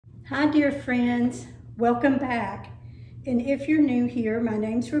Hi dear friends, welcome back. And if you're new here, my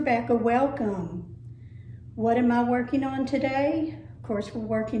name's Rebecca, welcome. What am I working on today? Of course, we're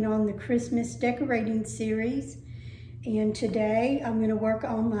working on the Christmas decorating series. And today I'm gonna work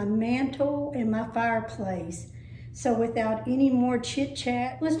on my mantle and my fireplace. So without any more chit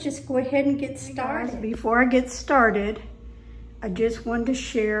chat, let's just go ahead and get started. Before I get started, I just wanted to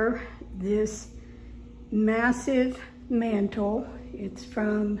share this massive mantle. It's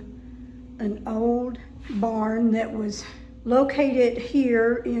from an old barn that was located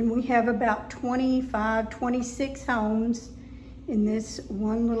here, and we have about 25, 26 homes in this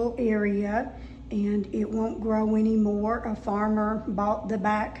one little area, and it won't grow anymore. A farmer bought the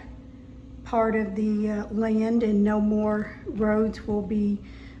back part of the land, and no more roads will be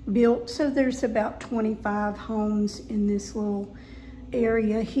built. So there's about 25 homes in this little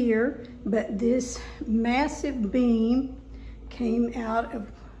area here, but this massive beam came out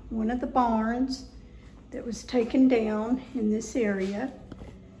of one of the barns that was taken down in this area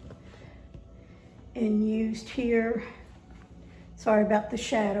and used here. Sorry about the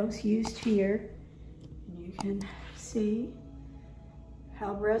shadows, used here. And you can see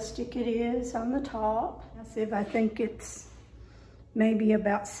how rustic it is on the top. I think it's maybe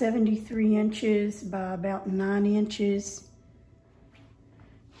about 73 inches by about 9 inches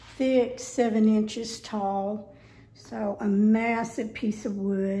thick, 7 inches tall. So a massive piece of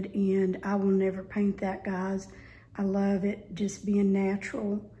wood, and I will never paint that, guys. I love it just being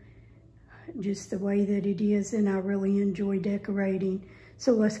natural, just the way that it is, and I really enjoy decorating.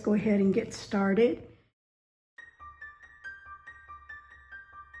 So let's go ahead and get started.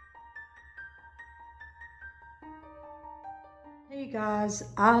 Hey guys,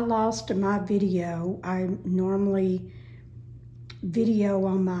 I lost my video. I normally video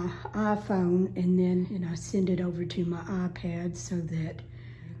on my iPhone, and then I send it over to my iPad so that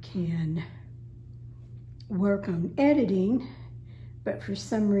I can work on editing, but for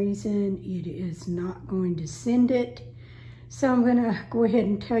some reason it is not going to send it. So I'm gonna go ahead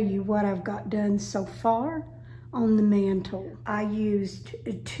and tell you what I've got done so far on the mantle. I used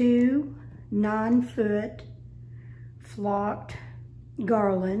 2 9-foot flocked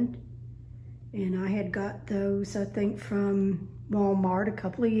garland, and I had got those, I think, from Walmart a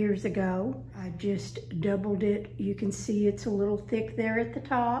couple of years ago. I just doubled it. You can see it's a little thick there at the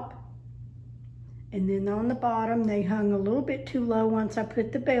top. And then on the bottom, they hung a little bit too low once I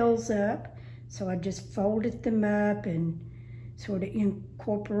put the bells up. So I just folded them up and sort of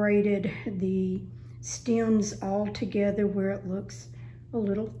incorporated the stems all together where it looks a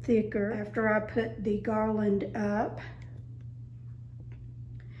little thicker. After I put the garland up,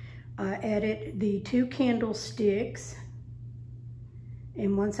 I added the 2 candlesticks.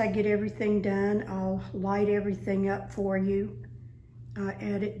 And once I get everything done, I'll light everything up for you. I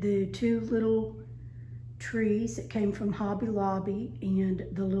added the 2 little trees that came from Hobby Lobby, and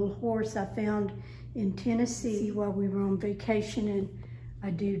the little horse I found in Tennessee while we were on vacation, and I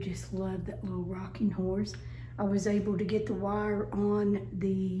do just love that little rocking horse. I was able to get the wire on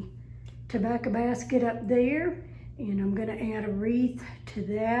the tobacco basket up there, and I'm gonna add a wreath to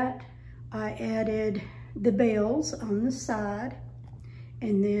that. I added the bells on the side.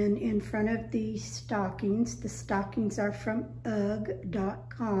 And then in front of the stockings are from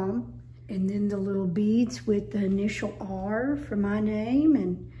UGG.com. And then the little beads with the initial R for my name,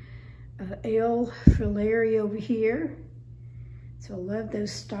 and L for Larry over here. So I love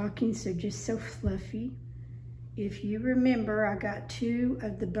those stockings, they're just so fluffy. If you remember, I got 2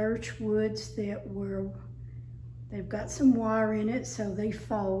 of the birch woods that they've got some wire in it, so they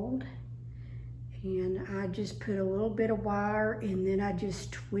fold. And I just put a little bit of wire, and then I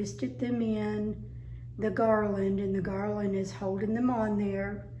just twisted them in the garland, and the garland is holding them on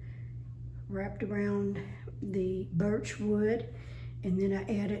there, wrapped around the birch wood. And then I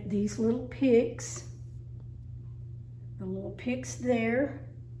added these little picks, the little picks there.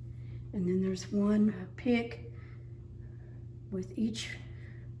 And then there's 1 pick with each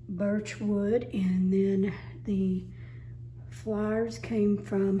birch wood. And then the flowers came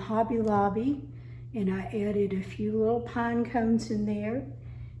from Hobby Lobby. And I added a few little pine cones in there.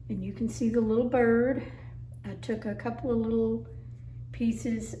 And you can see the little bird. I took a couple of little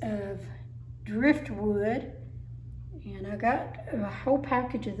pieces of driftwood, and I got a whole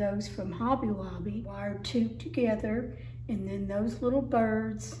package of those from Hobby Lobby, wired 2 together. And then those little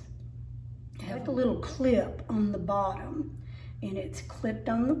birds have a little clip on the bottom, and it's clipped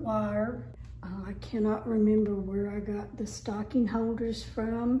on the wire. I cannot remember where I got the stocking holders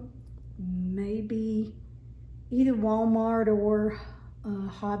from. Maybe either Walmart or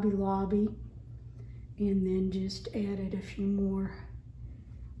Hobby Lobby. And then just added a few more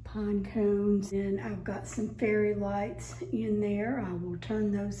pine cones, and I've got some fairy lights in there. I will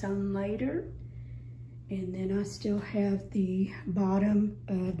turn those on later. And then I still have the bottom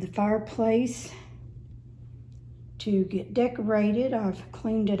of the fireplace to get decorated. I've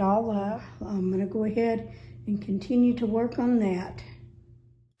cleaned it all up. I'm gonna go ahead and continue to work on that.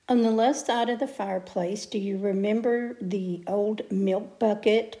 On the left side of the fireplace, do you remember the old milk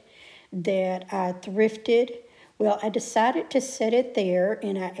bucket that I thrifted? Well, I decided to set it there,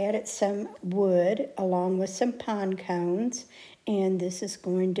 and I added some wood along with some pine cones, and this is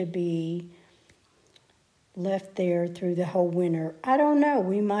going to be left there through the whole winter. I don't know,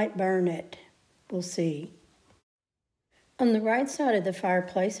 we might burn it. We'll see. On the right side of the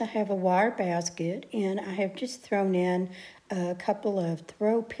fireplace, I have a wire basket, and I have just thrown in a couple of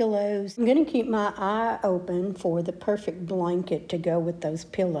throw pillows. I'm going to keep my eye open for the perfect blanket to go with those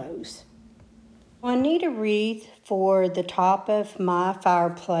pillows. I need a wreath for the top of my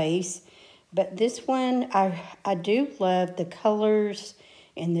fireplace, but this one, I do love the colors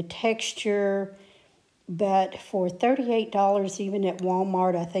and the texture, but for $38 even at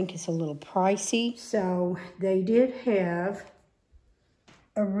Walmart, I think it's a little pricey. So they did have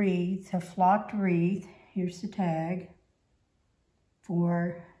a wreath, a flocked wreath, here's the tag,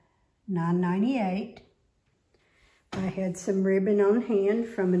 for $9.98. I had some ribbon on hand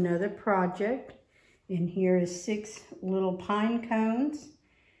from another project. And here is 6 little pine cones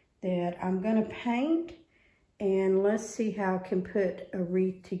that I'm gonna paint. And let's see how I can put a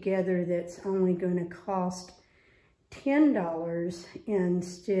wreath together that's only gonna cost $10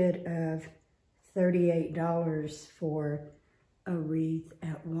 instead of $38 for a wreath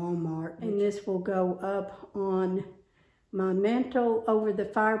at Walmart. And this will go up on my mantle over the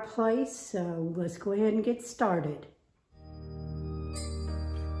fireplace. So let's go ahead and get started.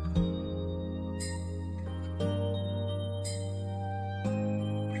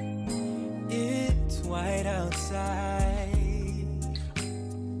 White outside,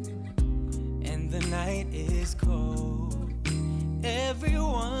 and the night is cold.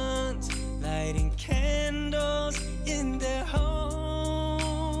 Everyone's lighting candles in their homes.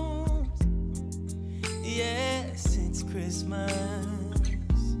 Yes, it's Christmas.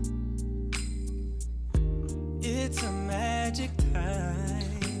 It's a magic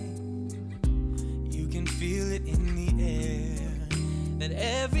time. You can feel it in the air, that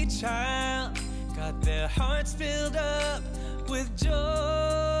every child got their hearts filled up with joy.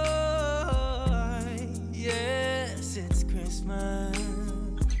 Yes, it's Christmas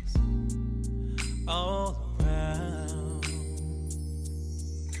all around.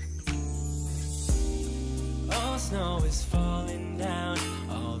 Oh, snow is falling down,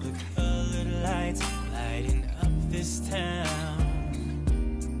 all the colored lights lighting up this town.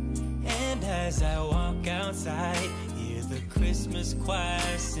 And as I walk outside, hear the Christmas choir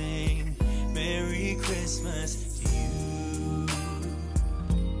sing, Merry Christmas to you.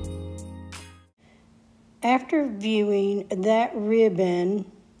 After viewing that ribbon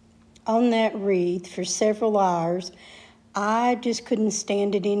on that wreath for several hours, I just couldn't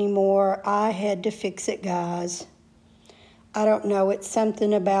stand it anymore. I had to fix it, guys. I don't know, it's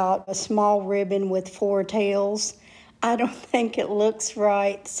something about a small ribbon with 4 tails. I don't think it looks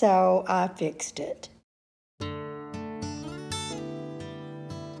right, so I fixed it.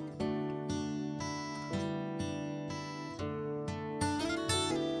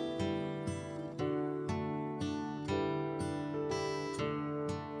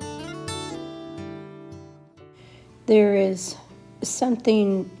 There is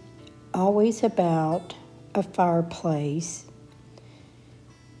something always about a fireplace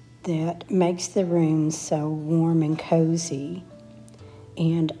that makes the room so warm and cozy.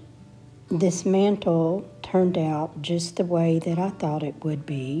 And this mantle turned out just the way that I thought it would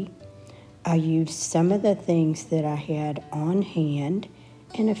be. I used some of the things that I had on hand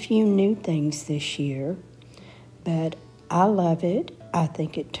and a few new things this year, but I love it. I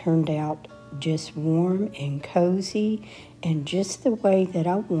think it turned out just warm and cozy and just the way that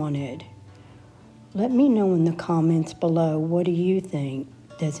I wanted. Let me know in the comments below, what do you think?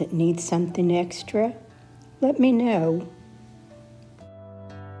 Does it need something extra? Let me know.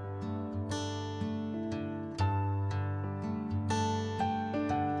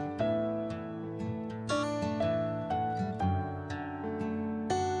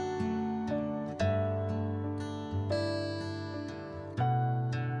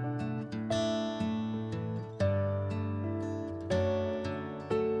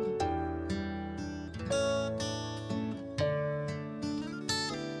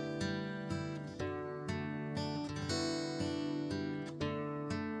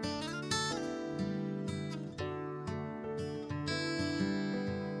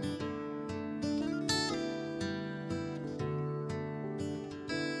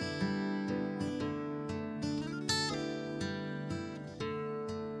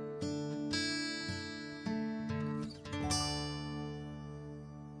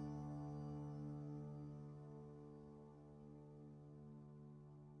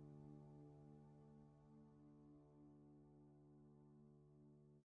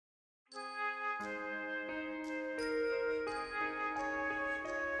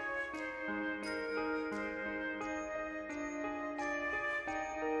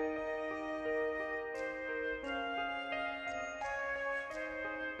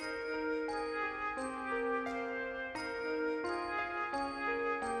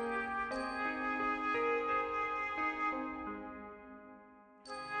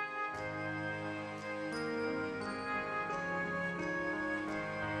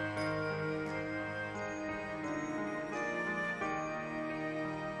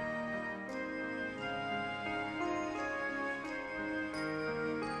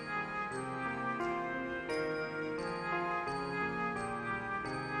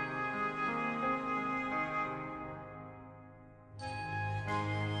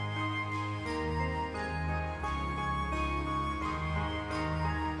 you.